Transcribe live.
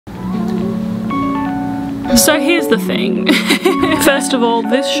So here's the thing. First of all,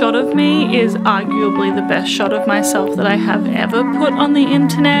 this shot of me is arguably the best shot of myself that I have ever put on the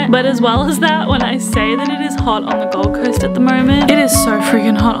internet. But as well as that, when I say that it is hot on the Gold Coast at the moment, it is so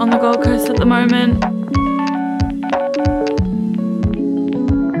freaking hot on the Gold Coast at the moment.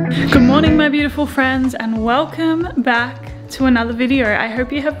 Good morning, my beautiful friends, and welcome back to another video. I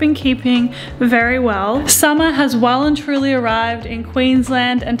hope you have been keeping very well. Summer has well and truly arrived in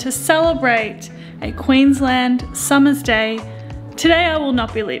Queensland, and to celebrate a Queensland summer's day, today I will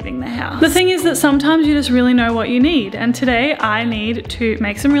not be leaving the house. The thing is that sometimes you just really know what you need, and today I need to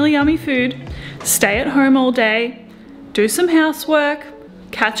make some really yummy food, stay at home all day, do some housework,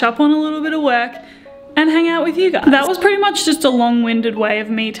 catch up on a little bit of work, and hang out with you guys. That was pretty much just a long-winded way of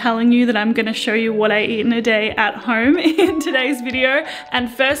me telling you that I'm gonna show you what I eat in a day at home in today's video. And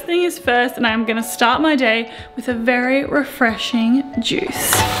first thing is first, and I'm gonna start my day with a very refreshing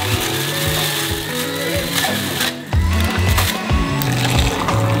juice.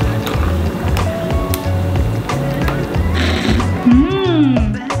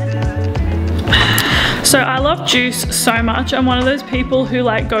 So I love juice so much. I'm one of those people who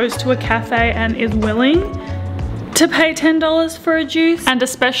like goes to a cafe and is willing to pay $10 for a juice. And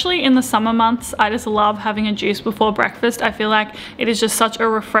especially in the summer months, I just love having a juice before breakfast. I feel like it is just such a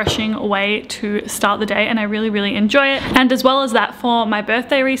refreshing way to start the day, and I really enjoy it. And as well as that, for my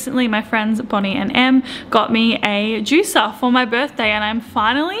birthday recently, my friends Bonnie and Em got me a juicer for my birthday, and I'm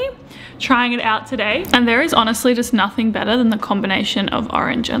finally trying it out today. And there is honestly just nothing better than the combination of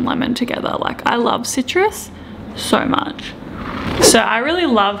orange and lemon together. Like, I love citrus so much. So I really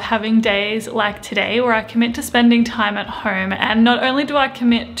love having days like today where I commit to spending time at home, and not only do I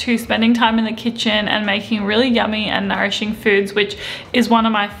commit to spending time in the kitchen and making really yummy and nourishing foods, which is one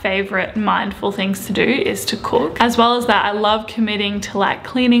of my favorite mindful things to do, is to cook. As well as that, I love committing to like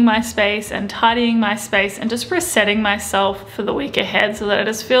cleaning my space and tidying my space and just resetting myself for the week ahead so that I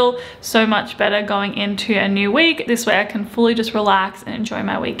just feel so much better going into a new week. This way I can fully just relax and enjoy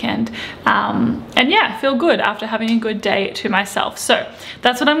my weekend. And yeah, feel good after having a good day to myself. So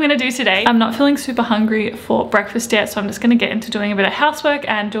that's what I'm gonna do today. I'm not feeling super hungry for breakfast yet, so I'm just gonna get into doing a bit of housework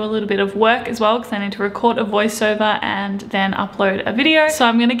and do a little bit of work as well, because I need to record a voiceover and then upload a video. So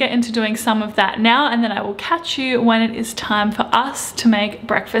I'm gonna get into doing some of that now, and then I will catch you when it is time for us to make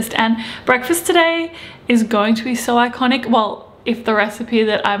breakfast. And breakfast today is going to be so iconic. Well, if the recipe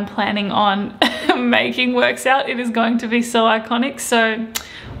that I'm planning on making works out, it is going to be so iconic. So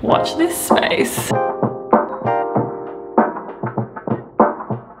watch this space.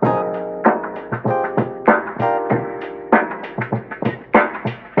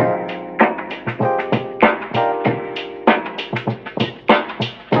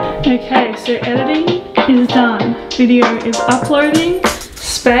 Okay, so editing is done, video is uploading,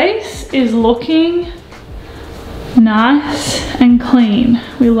 space is looking nice and clean.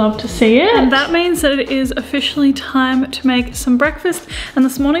 We love to see it. And that means that it is officially time to make some breakfast. And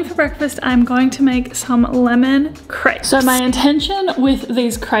this morning for breakfast, I'm going to make some lemon crepes. So my intention with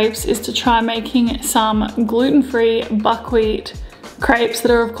these crepes is to try making some gluten-free buckwheat crepes that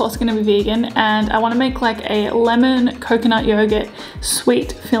are of course going to be vegan, and I want to make like a lemon coconut yogurt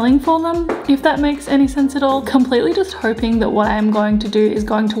sweet filling for them, if that makes any sense at all. Completely just hoping that what I am going to do is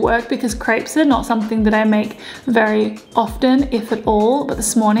going to work, because crepes are not something that I make very often, if at all. But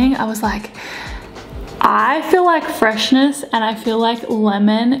this morning I was like, I feel like freshness, and I feel like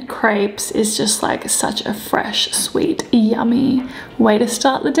lemon crepes is just like such a fresh, sweet, yummy way to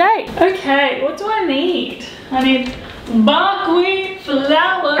start the day. Okay, what do I need? I need buckwheat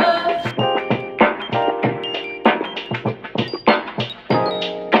flour.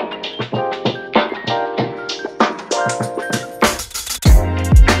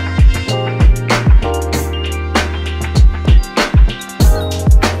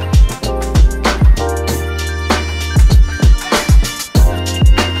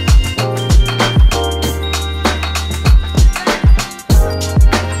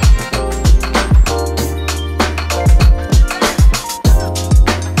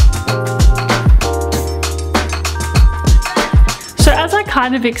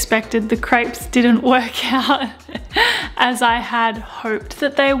 Kind of expected, the crepes didn't work out as I had hoped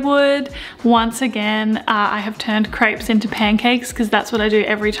that they would. Once again, I have turned crepes into pancakes, because that's what I do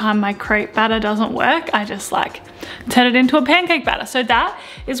every time my crepe batter doesn't work. I just like turn it into a pancake batter. So that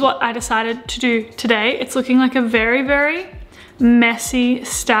is what I decided to do today. It's looking like a very messy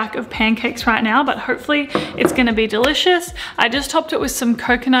stack of pancakes right now, but hopefully it's gonna be delicious. I just topped it with some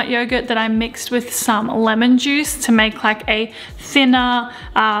coconut yogurt that I mixed with some lemon juice to make like a thinner,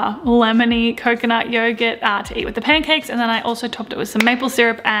 lemony coconut yogurt to eat with the pancakes. And then I also topped it with some maple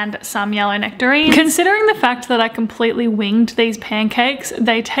syrup and some yellow nectarine. Considering the fact that I completely winged these pancakes,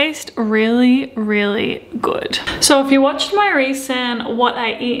 they taste really, really good. So if you watched my recent what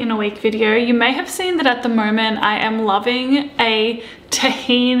I eat in a week video, you may have seen that at the moment I am loving a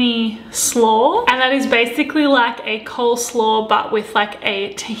tahini slaw, and that is basically like a coleslaw but with like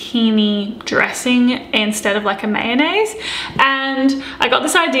a tahini dressing instead of like a mayonnaise. And I got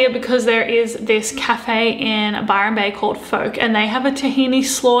this idea because there is this cafe in Byron Bay called Folk, and they have a tahini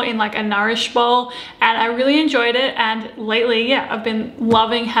slaw in like a nourish bowl, and I really enjoyed it. And lately, yeah, I've been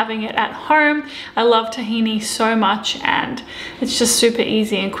loving having it at home. I love tahini so much, and it's just super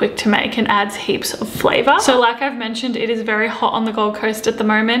easy and quick to make and adds heaps of flavor. So like I've mentioned, it is very hot on the Gold Coast at the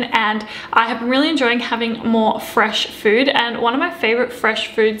moment, and I have been really enjoying having more fresh food. And one of my favorite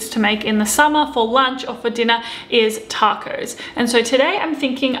fresh foods to make in the summer for lunch or for dinner is tacos. And so today I'm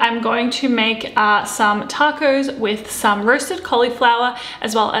thinking I'm going to make some tacos with some roasted cauliflower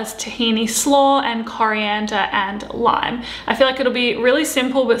as well as tahini slaw and coriander and lime. I feel like it'll be really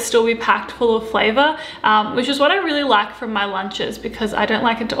simple but still be packed full of flavor, which is what I really like from my lunches, because I don't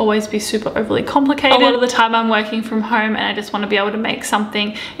like it to always be super overly complicated. A lot of the time I'm working from home and I just want to be able to make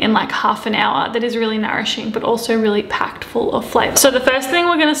something in like half an hour that is really nourishing but also really packed full of flavor. So the first thing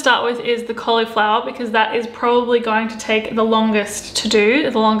we're going to start with is the cauliflower, because that is probably going to take the longest to do,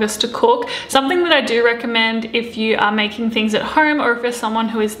 the longest to cook. Something that I do recommend if you are making things at home or if you're someone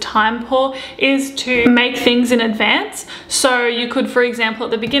who is time poor is to make things in advance. So you could, for example,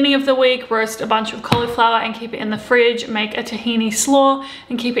 at the beginning of the week roast a bunch of cauliflower and keep it in the fridge, make a tahini slaw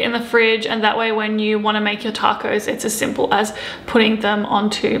and keep it in the fridge, and that way when you want to make your tacos, it's as simple as putting them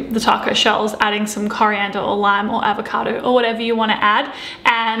onto the taco shells, adding some coriander or lime or avocado or whatever you want to add,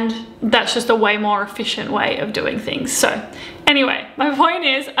 and that's just a way more efficient way of doing things. So anyway, my point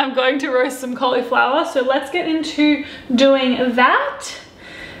is I'm going to roast some cauliflower, so let's get into doing that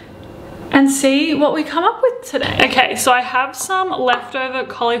and see what we come up with today. Okay, so I have some leftover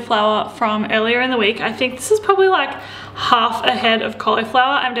cauliflower from earlier in the week. I think this is probably like half a head of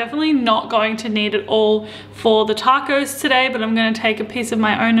cauliflower. I'm definitely not going to need it all for the tacos today, but I'm going to take a piece of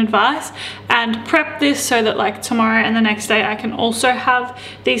my own advice and prep this so that like tomorrow and the next day I can also have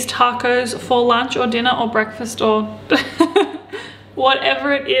these tacos for lunch or dinner or breakfast or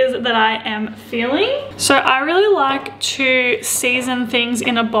whatever it is that I am feeling. So I really like to season things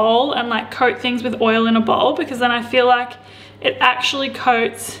in a bowl and like coat things with oil in a bowl, because then I feel like it actually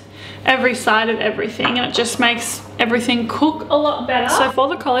coats every side of everything and it just makes everything cook a lot better. So for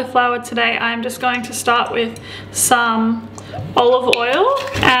the cauliflower today, I'm just going to start with some olive oil,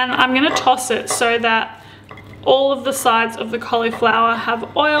 and I'm going to toss it so that all of the sides of the cauliflower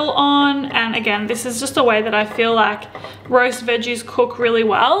have oil on. And again, this is just a way that I feel like roast veggies cook really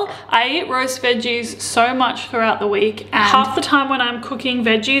well. I eat roast veggies so much throughout the week, and half the time when I'm cooking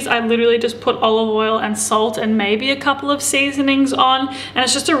veggies, I literally just put olive oil and salt and maybe a couple of seasonings on, and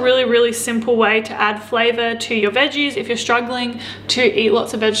it's just a really, really simple way to add flavor to your veggies. If you're struggling to eat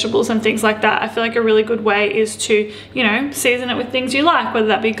lots of vegetables and things like that, I feel like a really good way is to, you know, season it with things you like, whether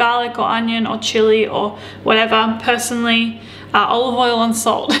that be garlic or onion or chili or whatever. Personally, olive oil and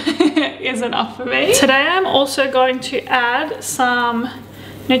salt is enough for me. Today I'm also going to add some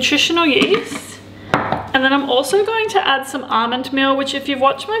nutritional yeast, and then I'm also going to add some almond meal, which if you've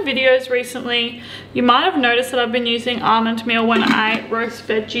watched my videos recently, you might have noticed that I've been using almond meal when I roast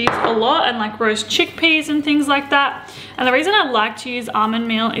veggies a lot and like roast chickpeas and things like that. And the reason I like to use almond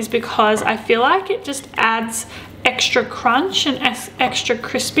meal is because I feel like it just adds extra crunch and extra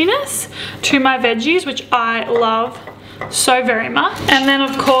crispiness to my veggies, which I love so very much. And then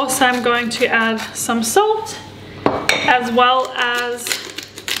of course I'm going to add some salt as well as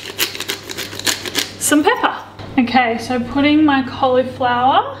some pepper. Okay, so putting my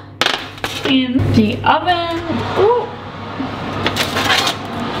cauliflower in the oven. Ooh.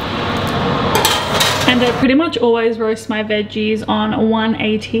 And I pretty much always roast my veggies on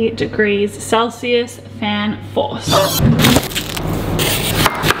 180 degrees Celsius, fan force.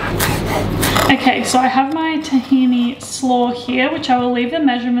 Okay, so I have my tahini slaw here, which I will leave the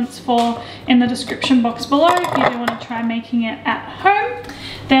measurements for in the description box below if you do want to try making it at home.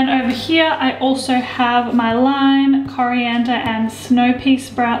 Then over here, I also have my lime, coriander, and snow pea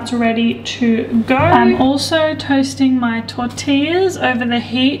sprouts ready to go. I'm also toasting my tortillas over the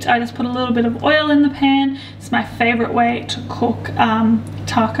heat. I just put a little bit of oil in the pan. It's my favorite way to cook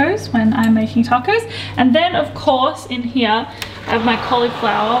tacos when I'm making tacos. And then of course in here, I have my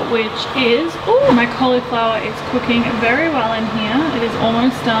cauliflower, which is, oh, my cauliflower is cooking very well in here. It is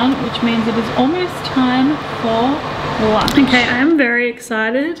almost done, which means it is almost time for lunch. Okay, I am very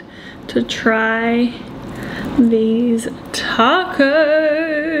excited to try these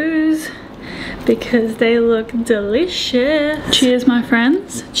tacos because they look delicious. Cheers, my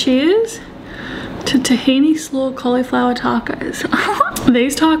friends. Cheers to tahini slaw cauliflower tacos.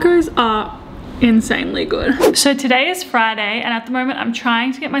 These tacos are insanely good. So today is Friday, and at the moment I'm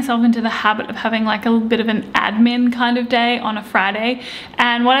trying to get myself into the habit of having like a bit of an admin kind of day on a Friday.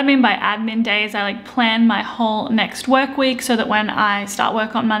 And what I mean by admin day is I like plan my whole next work week so that when I start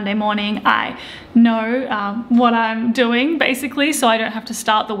work on Monday morning, I know what I'm doing basically, so I don't have to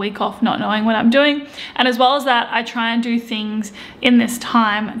start the week off not knowing what I'm doing. And as well as that, I try and do things in this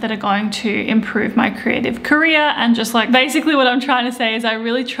time that are going to improve my creative career. And just like basically what I'm trying to say is I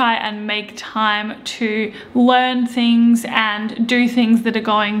really try and make time to learn things and do things that are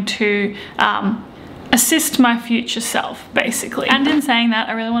going to assist my future self, basically. And in saying that,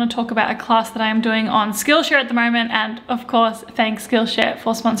 I really want to talk about a class that I am doing on Skillshare at the moment, and of course, thanks Skillshare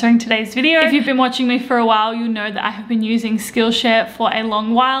for sponsoring today's video. If you've been watching me for a while, you'll know that I have been using Skillshare for a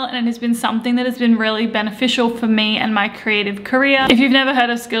long while, and it has been something that has been really beneficial for me and my creative career. If you've never heard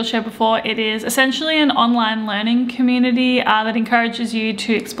of Skillshare before, it is essentially an online learning community that encourages you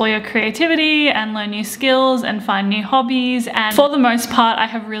to explore your creativity and learn new skills and find new hobbies. And for the most part, I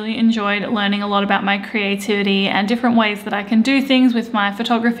have really enjoyed learning a lot about my creativity and different ways that I can do things with my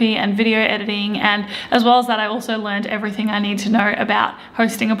photography and video editing. And as well as that, I also learned everything I need to know about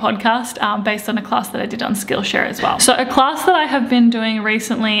hosting a podcast based on a class that I did on Skillshare as well. So a class that I have been doing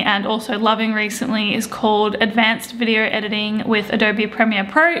recently and also loving recently is called Advanced Video Editing with Adobe Premiere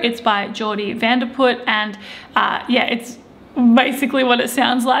Pro. It's by Jordi Vanderput, and yeah, it's basically what it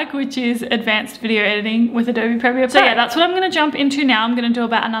sounds like, which is advanced video editing with Adobe Premiere Pro. So yeah, that's what I'm going to jump into now. I'm going to do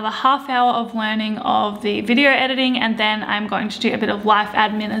about another half hour of learning of the video editing, and then I'm going to do a bit of life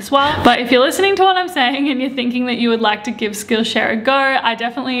admin as well. But if you're listening to what I'm saying and you're thinking that you would like to give Skillshare a go, I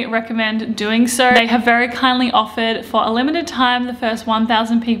definitely recommend doing so. They have very kindly offered for a limited time, the first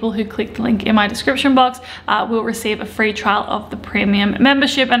 1,000 people who click the link in my description box will receive a free trial of the premium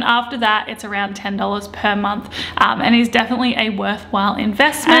membership, and after that it's around $10 per month, and is definitely a worthwhile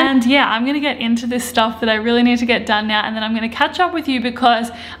investment. And yeah, I'm gonna get into this stuff that I really need to get done now, and then I'm gonna catch up with you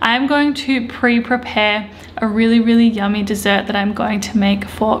because I am going to pre-prepare a really yummy dessert that I'm going to make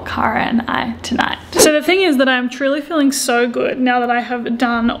for Cara and I tonight. So the thing is that I'm truly feeling so good now that I have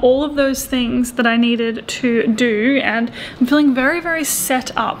done all of those things that I needed to do, and I'm feeling very set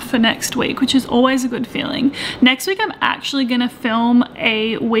up for next week, which is always a good feeling. Next week I'm actually gonna film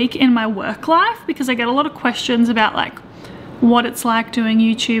a week in my work life because I get a lot of questions about like what it's like doing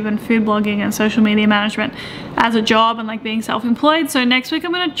YouTube and food blogging and social media management as a job and like being self-employed. So next week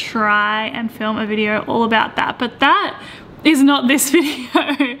I'm gonna try and film a video all about that, but that is not this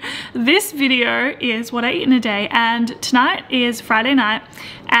video. This video is what I eat in a day, and tonight is Friday night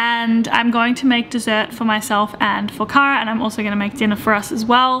and I'm going to make dessert for myself and for Cara, and I'm also going to make dinner for us as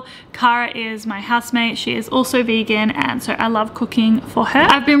well. Cara is my housemate. She is also vegan, and so I love cooking for her.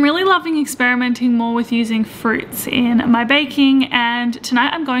 I've been really loving experimenting more with using fruits in my baking, and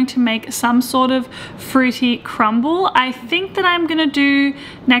tonight I'm going to make some sort of fruity crumble. I think that I'm going to do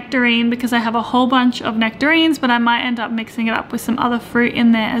nectarine because I have a whole bunch of nectarines, but I might end up mixing it up with some other fruit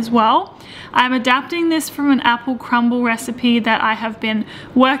in there as well. I'm adapting this from an apple crumble recipe that I have been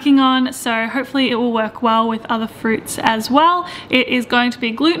working on, so hopefully it will work well with other fruits as well. It is going to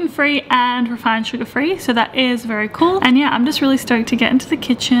be gluten-free and refined sugar-free, so that is very cool. And yeah, I'm just really stoked to get into the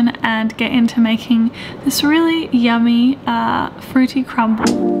kitchen and get into making this really yummy fruity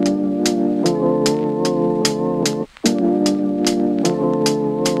crumble.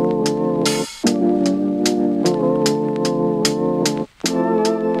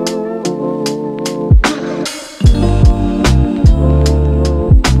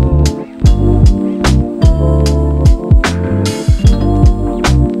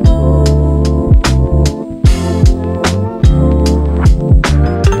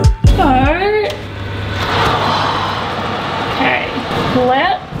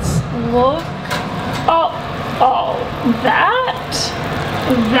 That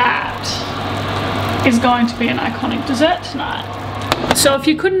is going to be an iconic dessert tonight. So if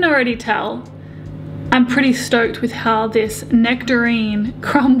you couldn't already tell, I'm pretty stoked with how this nectarine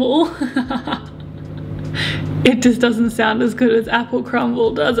crumble it just doesn't sound as good as apple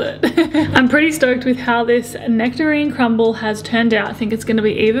crumble, does it? I'm pretty stoked with how this nectarine crumble has turned out. I think it's going to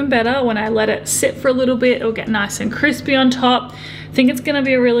be even better when I let it sit for a little bit. It'll get nice and crispy on top. I think it's going to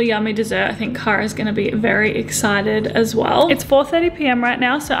be a really yummy dessert. I think Kara's going to be very excited as well. It's 4:30 p.m. right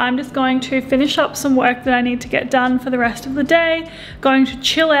now, so I'm just going to finish up some work that I need to get done for the rest of the day. Going to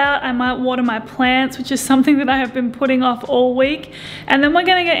chill out. I might water my plants, which is something that I have been putting off all week. And then we're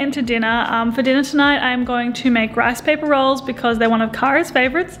going to get into dinner. For dinner tonight, I'm going to make rice paper rolls because they're one of Kara's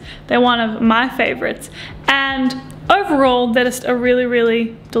favorites. They're one of my favorites. And overall, they're just a really,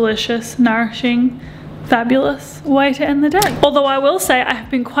 really delicious, nourishing, fabulous way to end the day. Although I will say I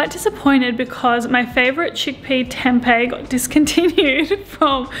have been quite disappointed because my favorite chickpea tempeh got discontinued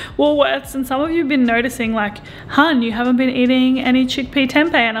from Woolworths, and some of you have been noticing like, hun, you haven't been eating any chickpea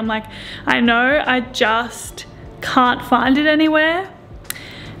tempeh, and I'm like, I know, I just can't find it anywhere.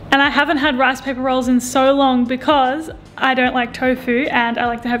 And I haven't had rice paper rolls in so long because I don't like tofu and I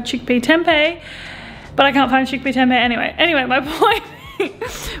like to have chickpea tempeh, but I can't find chickpea tempeh anyway. Anyway,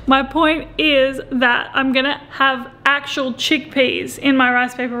 my point is that I'm gonna have actual chickpeas in my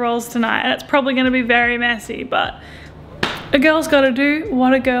rice paper rolls tonight, and it's probably gonna be very messy, but a girl's gotta do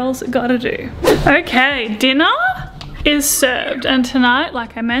what a girl's gotta do. Okay, dinner is served, and tonight,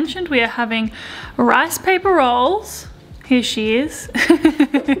 like I mentioned, we are having rice paper rolls. Here she is.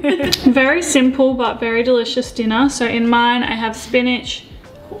 Very simple but very delicious dinner. So in mine I have spinach.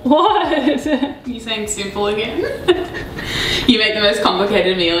 What? You saying simple again? You make the most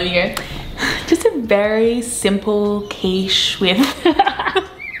complicated meal and you go, just a very simple quiche with...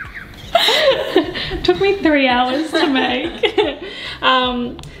 Took me 3 hours to make.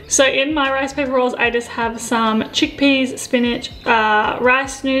 So in my rice paper rolls, I just have some chickpeas, spinach,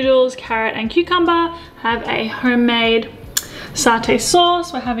 rice noodles, carrot and cucumber. Have a homemade satay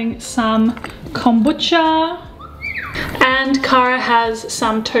sauce. We're having some kombucha. And Kara has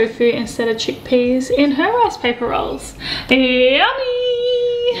some tofu instead of chickpeas in her rice paper rolls. Yummy!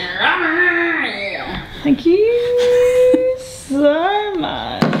 Thank you so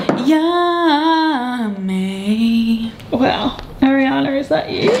much. Yummy. Wow, Ariana, is that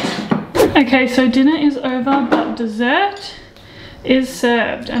you? Okay, so dinner is over, but dessert is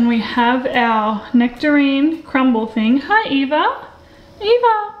served, and we have our nectarine crumble thing. Hi, Eva.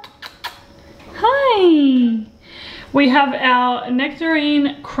 Eva. Hi. We have our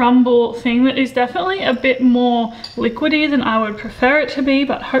nectarine crumble thing that is definitely a bit more liquidy than I would prefer it to be,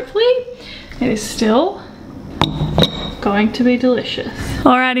 but hopefully it is still going to be delicious.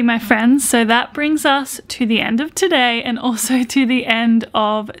 Alrighty, my friends, so that brings us to the end of today and also to the end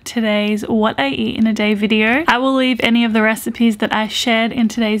of today's What I Eat in a Day video. I will leave any of the recipes that I shared in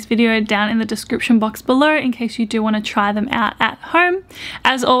today's video down in the description box below in case you do want to try them out at home.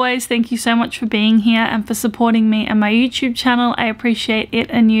 As always, thank you so much for being here and for supporting me and my YouTube channel. I appreciate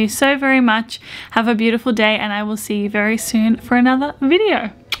it and you so very much. Have a beautiful day and I will see you very soon for another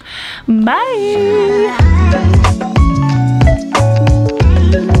video. Bye!